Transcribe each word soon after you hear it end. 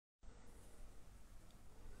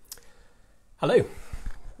Hello,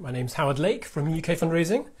 my name's Howard Lake from UK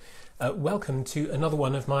Fundraising. Welcome to another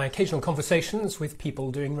one of my occasional conversations with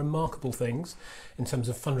people doing remarkable things in terms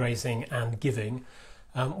of fundraising and giving,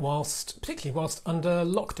 particularly whilst under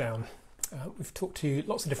lockdown. We've talked to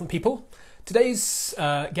lots of different people. Today's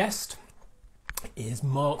guest is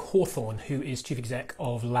Mark Hawthorn, who is Chief Exec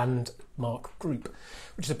of Landmark Group,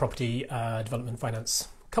 which is a property development finance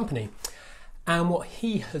company. And what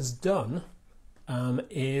he has done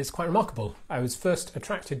is quite remarkable. I was first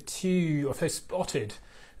spotted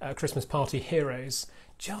Xmas Party Heroes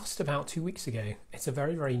just about 2 weeks ago. It's a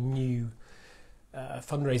very, very new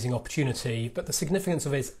fundraising opportunity, but the significance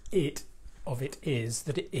of it is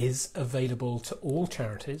that it is available to all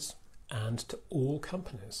charities and to all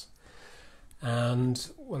companies. And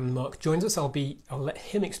when Mark joins us, I'll let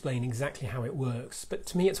him explain exactly how it works. But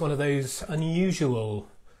to me, it's one of those unusual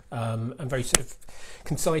and very sort of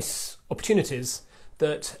concise opportunities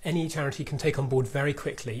that any charity can take on board very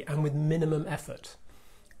quickly and with minimum effort.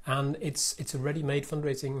 And it's a ready-made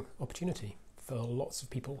fundraising opportunity for lots of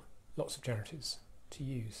people, lots of charities to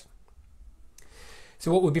use.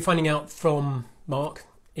 So what we'll be finding out from Mark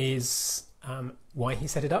is why he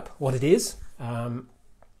set it up, what it is.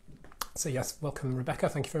 So yes, welcome Rebecca,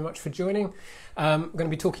 thank you very much for joining. I'm going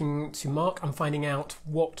to be talking to Mark and finding out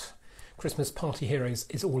what Xmas Party Heroes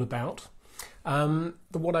is all about.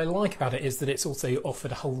 What I like about it is that it's also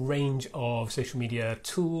offered a whole range of social media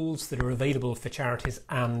tools that are available for charities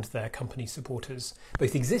and their company supporters,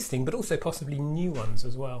 both existing but also possibly new ones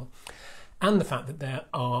as well. And the fact that there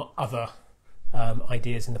are other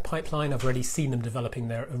ideas in the pipeline. I've already seen them developing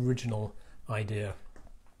their original idea.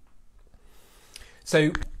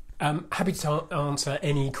 So happy to answer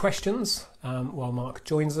any questions while Mark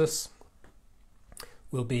joins us.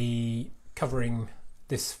 We'll be covering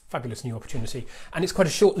this fabulous new opportunity, and it's quite a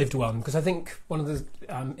short-lived one because I think one of the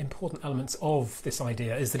important elements of this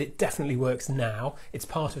idea is that it definitely works now. It's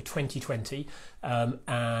part of 2020,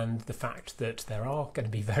 and the fact that there are going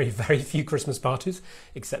to be very, very few Christmas parties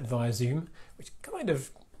except via Zoom, which kind of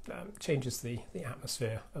changes the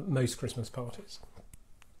atmosphere at most Christmas parties.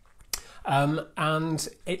 And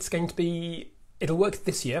it'll work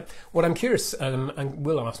this year. What I'm curious, and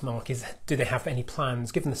will ask Mark, is do they have any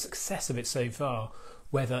plans, given the success of it so far,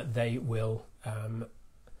 whether they will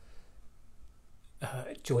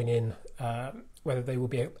join in, whether they will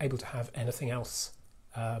be able to have anything else.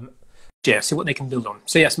 See what they can build on.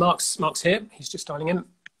 So yes, Mark's here. He's just dialing in.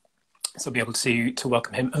 So I'll be able to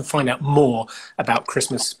welcome him and find out more about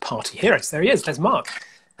Xmas Party Heroes. There he is. There's Mark.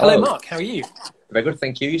 Hello, Mark. How are you? Very good.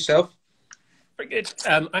 Thank you. Yourself? Very good.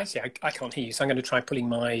 Actually, I can't hear you, so I'm going to try pulling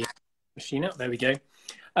my machine out. There we go.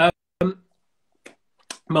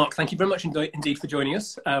 Mark, thank you very much indeed for joining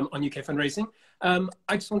us on UK Fundraising.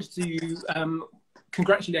 I just wanted to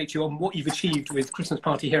congratulate you on what you've achieved with Xmas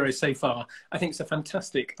Party Heroes so far. I think it's a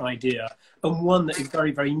fantastic idea and one that is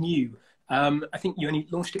very, very new. I think you only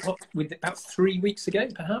launched it about 3 weeks ago,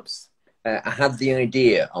 perhaps? I had the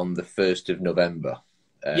idea on the 1st of November.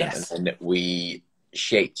 Yes. And we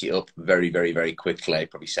shaped it up very, very, very quickly,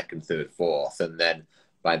 probably 2nd, 3rd, 4th. And then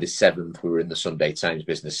by the 7th, we were in the Sunday Times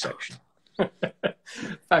business section.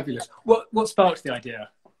 Fabulous. What sparked the idea?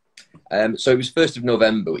 So it was 1st of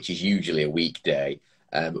November, which is usually a weekday.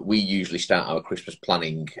 We usually start our Christmas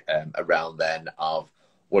planning around then of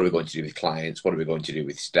what are we going to do with clients, what are we going to do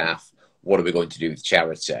with staff, what are we going to do with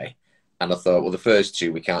charity. And I thought, well, the first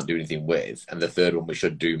two we can't do anything with, and the third one we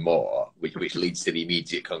should do more, which leads to the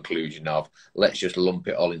immediate conclusion of let's just lump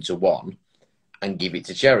it all into one and give it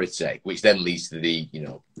to charity, which then leads to the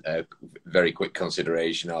very quick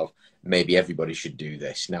consideration of maybe everybody should do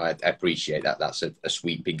this. Now, I appreciate that that's a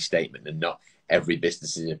sweeping statement and not every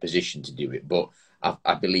business is in a position to do it. But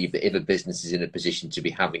I believe that if a business is in a position to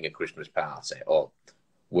be having a Christmas party, or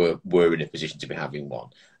we're in a position to be having one,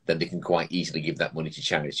 then they can quite easily give that money to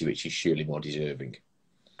charity, which is surely more deserving.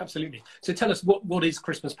 Absolutely. So tell us, what is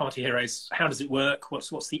Xmas Party Heroes? How does it work?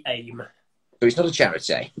 What's the aim? So it's not a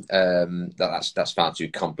charity. That's far too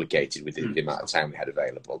complicated with the amount of time we had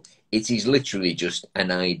available. It is literally just an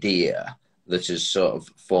idea that has sort of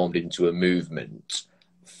formed into a movement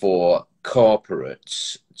for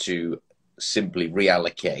corporates to simply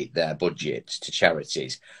reallocate their budgets to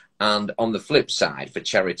charities. And on the flip side, for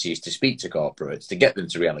charities to speak to corporates, to get them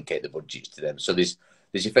to reallocate the budgets to them. So there's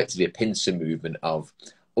effectively a pincer movement of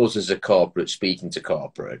us as a corporate speaking to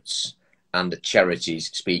corporates and charities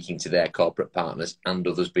speaking to their corporate partners and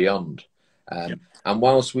others beyond. And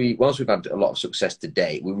whilst we've had a lot of success to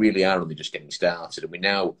date, we really are only just getting started. And we're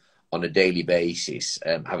now, on a daily basis,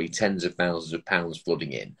 having tens of thousands of pounds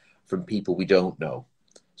flooding in from people we don't know.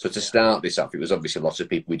 So to start this off, it was obviously lots of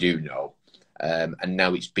people we do know. and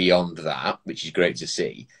now it's beyond that, which is great to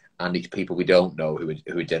see. And it's people we don't know who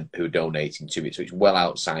are donating to it. So it's well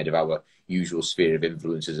outside of our usual sphere of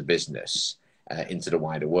influence as a business into the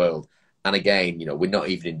wider world. And again, we're not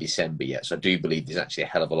even in December yet. So I do believe there's actually a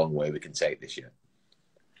hell of a long way we can take this year.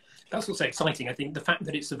 That's also exciting. I think the fact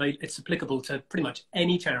that it's applicable to pretty much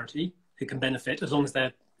any charity who can benefit, as long as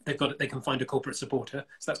they can find a corporate supporter.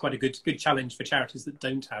 So that's quite a good challenge for charities that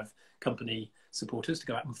don't have company supporters, to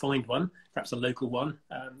go out and find one, perhaps a local one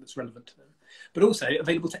that's relevant to them. But also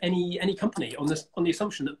available to any company on the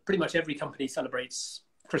assumption that pretty much every company celebrates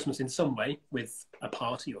Christmas in some way with a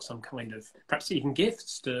party or some kind of, perhaps even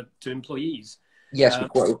gifts to employees. Yes,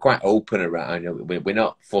 we're quite open around. We're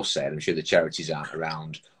not fussy. I'm sure the charities aren't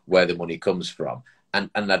around where the money comes from. And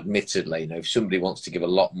admittedly, if somebody wants to give a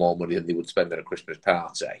lot more money than they would spend on a Christmas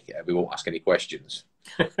party, we won't ask any questions.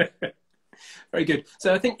 Very good.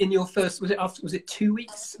 So I think in your first, was it 2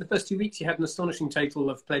 weeks? The first 2 weeks, you had an astonishing total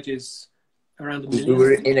of pledges around 1 million. We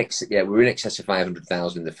were in excess of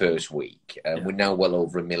 500,000 in the first week. We're now well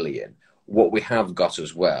over 1 million. What we have got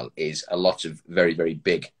as well is a lot of very, very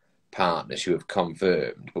big partners who have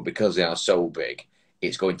confirmed, but because they are so big,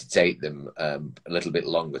 it's going to take them a little bit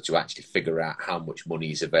longer to actually figure out how much money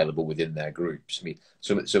is available within their groups. I mean,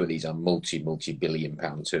 some of these are multi-billion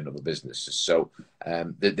pound turnover businesses. So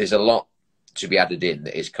there's a lot to be added in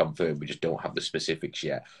that is confirmed. We just don't have the specifics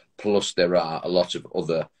yet. Plus, there are a lot of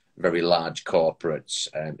other very large corporates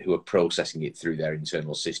who are processing it through their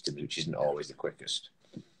internal systems, which isn't always the quickest.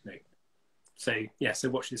 No. So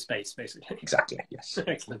watch this space, basically. Exactly, yes.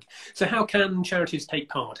 Excellent. So how can charities take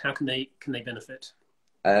part? How can they benefit?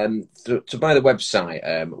 To buy the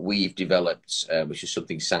website, we've developed, which is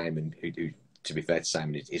something Simon, who to be fair to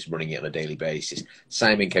Simon, is running it on a daily basis.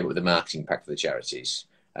 Simon came up with a marketing pack for the charities,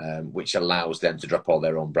 which allows them to drop all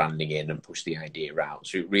their own branding in and push the idea out.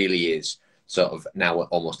 So it really is sort of now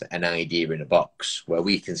almost an idea in a box where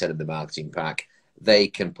we can send them the marketing pack. They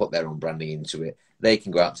can put their own branding into it. They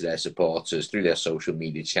can go out to their supporters through their social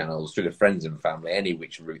media channels, through their friends and family, any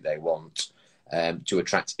which route they want. To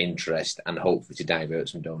attract interest and hopefully to divert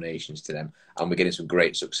some donations to them. And we're getting some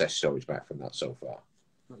great success stories back from that so far.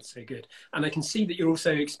 That's so good. And I can see that you're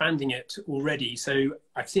also expanding it already. So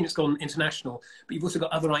I've seen it's gone international, but you've also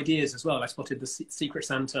got other ideas as well. I spotted the Secret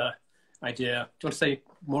Santa idea. Do you want to say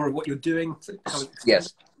more of what you're doing?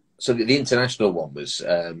 Yes. So the international one was,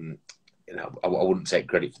 I wouldn't take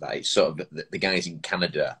credit for that. It's sort of the guys in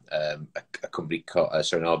Canada, a company called,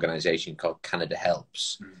 an organisation called Canada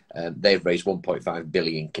Helps. They've raised 1.5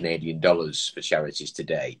 billion Canadian dollars for charities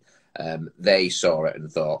today. They saw it and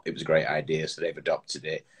thought it was a great idea, so they've adopted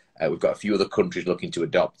it. We've got a few other countries looking to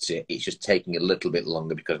adopt it. It's just taking a little bit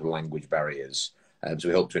longer because of language barriers. So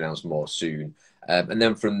we hope to announce more soon. And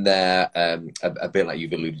then from there, a bit like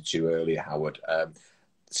you've alluded to earlier, Howard,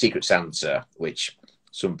 Secret Santa, which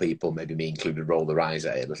some people, maybe me included, roll their eyes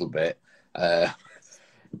at it a little bit.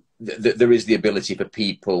 There is the ability for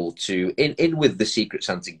people to, in with the Secret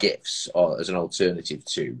Santa gifts, or as an alternative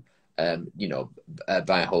to,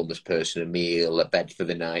 buy a homeless person a meal, a bed for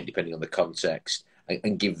the night, depending on the context,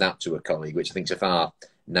 and give that to a colleague, which I think is a far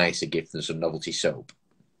nicer gift than some novelty soap.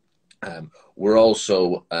 We're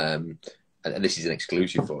also, and this is an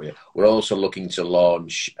exclusive for you, we're also looking to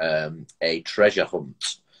launch a treasure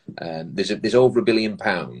hunt. There's over £1 billion,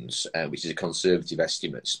 which is a conservative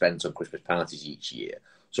estimate, spent on Christmas parties each year.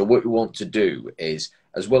 So what we want to do is,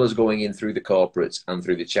 as well as going in through the corporates and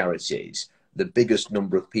through the charities, the biggest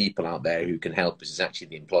number of people out there who can help us is actually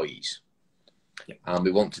the employees. Yeah. And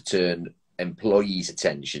we want to turn employees'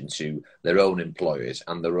 attention to their own employers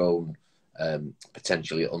and their own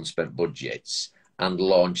potentially unspent budgets, and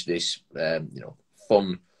launch this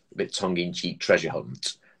fun, a bit tongue-in-cheek treasure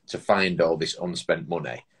hunt to find all this unspent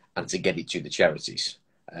money and to get it to the charities.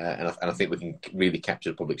 And I think we can really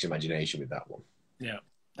capture the public's imagination with that one. Yeah,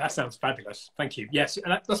 that sounds fabulous. Thank you. Yes,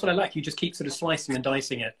 that's what I like. You just keep sort of slicing and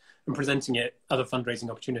dicing it and presenting it other fundraising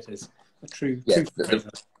opportunities. True.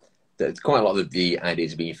 Quite a lot of the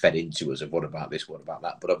ideas are being fed into us of what about this, what about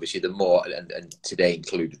that. But obviously the more, and today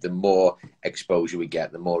included, the more exposure we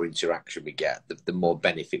get, the more interaction we get, the more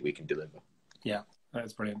benefit we can deliver. Yeah.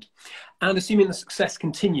 That's brilliant. And assuming the success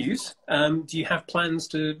continues, do you have plans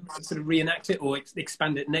to sort of reenact it or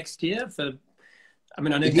expand it next year? I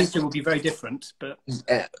know next year will be very different, but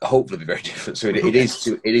hopefully be very different. So it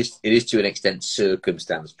is to an extent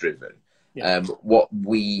circumstance driven. Yeah.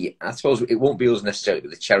 I suppose it won't be us necessarily,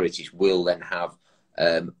 but the charities will then have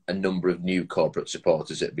a number of new corporate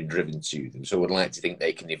supporters that have been driven to them. So I'd like to think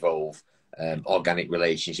they can evolve organic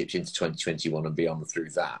relationships into 2021 and beyond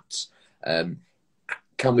through that.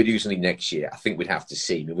 Can we do something next year? I think we'd have to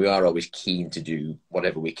see. I mean, we are always keen to do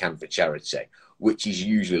whatever we can for charity, which is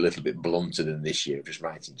usually a little bit blunter than this year, just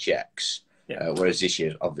writing checks. Yeah. Whereas this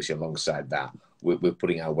year, obviously, alongside that, we're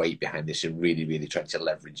putting our weight behind this and really, really trying to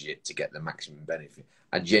leverage it to get the maximum benefit.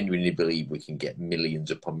 I genuinely believe we can get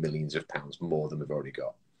millions upon millions of pounds more than we've already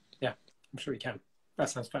got. Yeah, I'm sure we can. That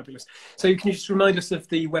sounds fabulous. So can you just remind us of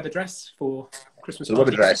the web address for Christmas Party? The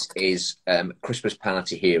web address is Xmas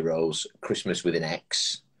Party Heroes, Christmas with an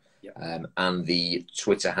X. Yep. And the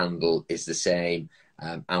Twitter handle is the same.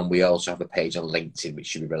 And we also have a page on LinkedIn, which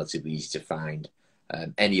should be relatively easy to find.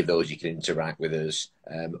 Any of those you can interact with us,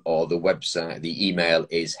 or the website, the email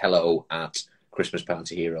is hello@Xmas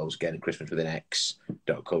Party Heroes, again, Christmas with an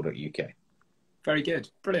X.co.uk. Very good.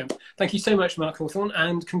 Brilliant. Thank you so much, Mark Hawthorn,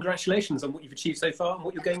 and congratulations on what you've achieved so far and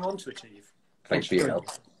what you're going on to achieve. Thanks for your help.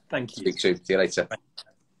 Thank you. Speak soon. See you later. Bye.